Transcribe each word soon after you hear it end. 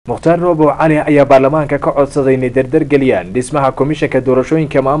Muqtaar Roobow Cali ayaa Baarlamaanka ka codsaday in dardar geliyaan dhismaha komishanka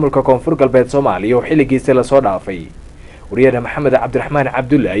doorashooyinka maamulka koonfur galbeed Soomaaliya oo xilligiisa la soo dhaafay. Wariyada Maxamed Cabdiraxmaan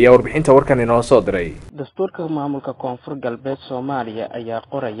Cabdulle ayaa warbixinta warkan inoo soo diray. Dastuurka maamulka koonfur galbeed Soomaaliya ayaa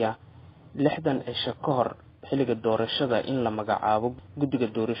qoraya 60 cisho ka hor xilliga doorashada in la magacaabo guddiga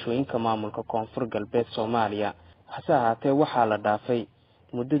doorashooyinka maamulka koonfur galbeed Soomaaliya. Hase ahaatee waxaa la dhaafay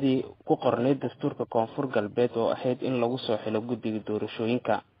muddadii ku qorneyd dastuurka koonfur galbeed oo ahayd in lagu soo xilo guddiga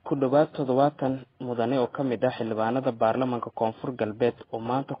doorashooyinka. ku dhawaad 70 mudane oo ka mid ah xildhibaanada baarlamaanka koonfur galbeed oo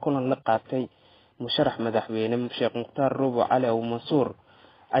maanta kulan la qaatay musharax madaxweyne Sheekh Muqtaar Roobow Cali oo Mansuur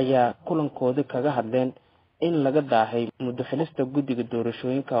ayaa kulankooda kaga hadleen in laga daahay muddo xilista guddiga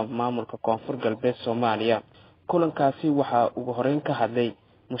doorashooyinka maamulka koonfur galbeed Soomaaliya. kulankaasi waxaa ugu horeyn ka hadlay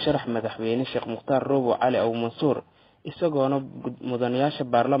musharax madaxweyne Sheekh Muqtaar Roobow Cali oo Mansuur isagoona mudanayaasha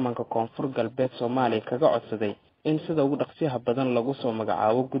baarlamaanka koonfur galbeed Soomaaliya kaga codsaday in sida ugu dhaqsiyaha badan lagu soo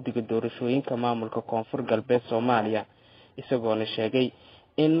magacaabo guddiga doorashooyinka maamulka koonfur galbeed Soomaaliya isagoona sheegay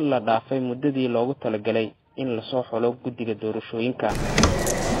in la dhaafay muddadii loogu talagalay in la soo xulo guddiga doorashooyinka.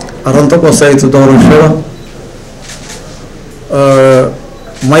 arrinta qosayto doorashada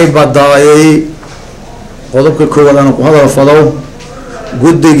may badaayay qodobka koowaad aan ku hadal fadow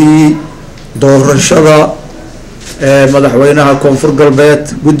guddigii doorashada madaxweynaha koonfur galbeed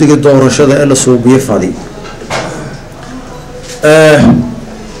guddiga doorashada ee la suubiye fadi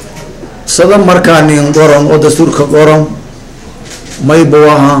sida markaa nin qoran oo dastuurka qoran may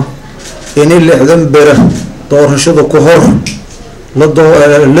buaha in 60 bere doorashada ku hor la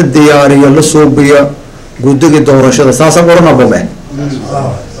diyaariyo la suubiyo guddiga doorashada saasa qorana bome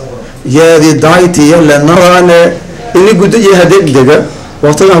yaadi daaytii leenaane in guddiga hadegdega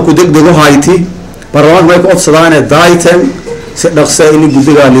waqtiga ku degdego hayti baarlamaanka may ku codsadaan daaytan si dhaqso in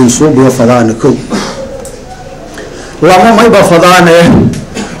guddiga la suubiyo fadaan ko lama may ba fadaan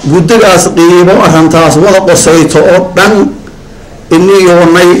guddigaas qiimo arrintaas wada qosayto oo dhan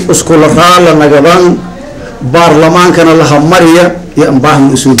inay isku raal nagadan baarlamaankana la hamariya iyo ambaahan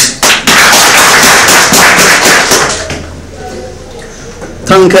usul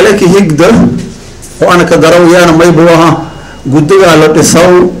tan kale ki higda oo ana ka darawayana may buuha guddiga la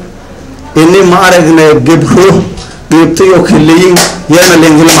dhisaw inay ma aragne gebro dhibtayo kaleeyin yana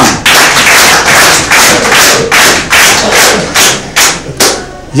lengilma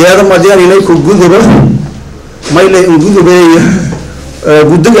jeeda madiyaan inay ku guduba mayle in gudubay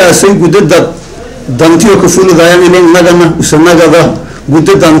guddigaas ay guddada dantiyo ku fulidayaan inay nagana usanagada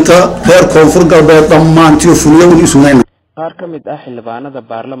guddadanta reer koonfur galbeed dhammaantiyo fuliyo isunayn. qaar ka mid ah xildhibaanada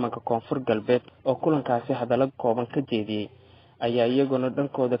baarlamaanka koonfur galbeed oo kulankaasi hadallo kooban ka jeediyay ayaa iyaguna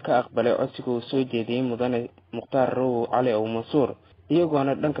dhankooda ka aqbalay codsiga uu soo jeediyay mudane Muqtaar Roobow Cali oo Mansuur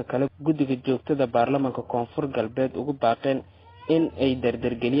iyagoona dhanka kale guddiga joogtada baarlamaanka koonfur galbeed ugu baaqeen in ay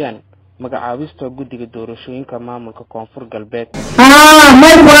dardar geliyaan magacaabista guddiga doorashooyinka maamulka koonfur galbeed.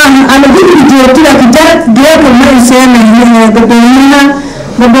 may baan ana guddiga joogtada ka jar geeka ma iseenahay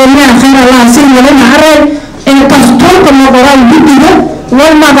gabadhina khayr Allah si wala maarey in dastuurka ma qoran guddiga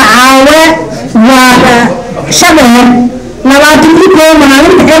wal magacaawe waa shabeeye nabaadii ko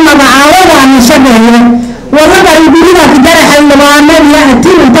maalinta ee magacaawada aan shabeeye wala guddiga ka jar xildhibaanada iyo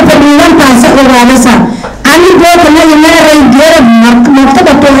haddii inta fadhiilantaas ogaadaysa ani goobta ma yeeray geerad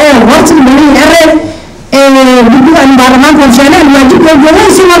martada toohee warsi bari eray guddiga baarlamaanka shaqada waajibka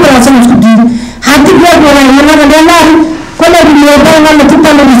go'aansi ma barasan isku diin hadii goobta wala yimada dheelaan kala dhiyoodan la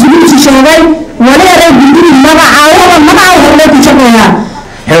tutan rasuulkiisa sheegay wala eray guddiga magacaawada ku shaqeeya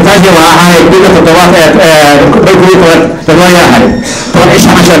هذا وعاي كل خطوات بقول تنويا هاي طبعا إيش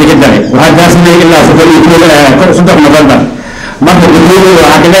عشان جدا وهذا سنة إلا سفري كل صدق مضبط ما بقول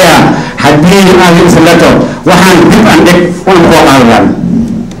وعقلها حدين هذه سلته وحن بيت عندك ونقوق عالان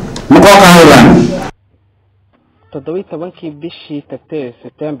مقوق عالان 17 bishii tagtay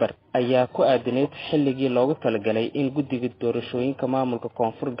September ayaa ku aadneyd xilligii loogu talagalay in guddiga doorashooyinka maamulka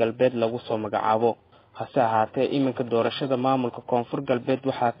koonfur galbeed lagu soo magacaabo. hase ahaatee iminka doorashada maamulka koonfur galbeed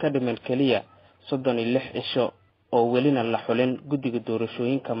waxaa ka dhiman kaliya 36 cisho oo welina la xulin guddiga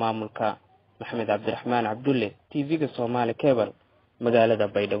doorashooyinka maamulka. Maxamed Cabdiraxmaan Cabdulle TV-ga Somali Cable magaalada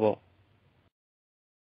Baydhabo.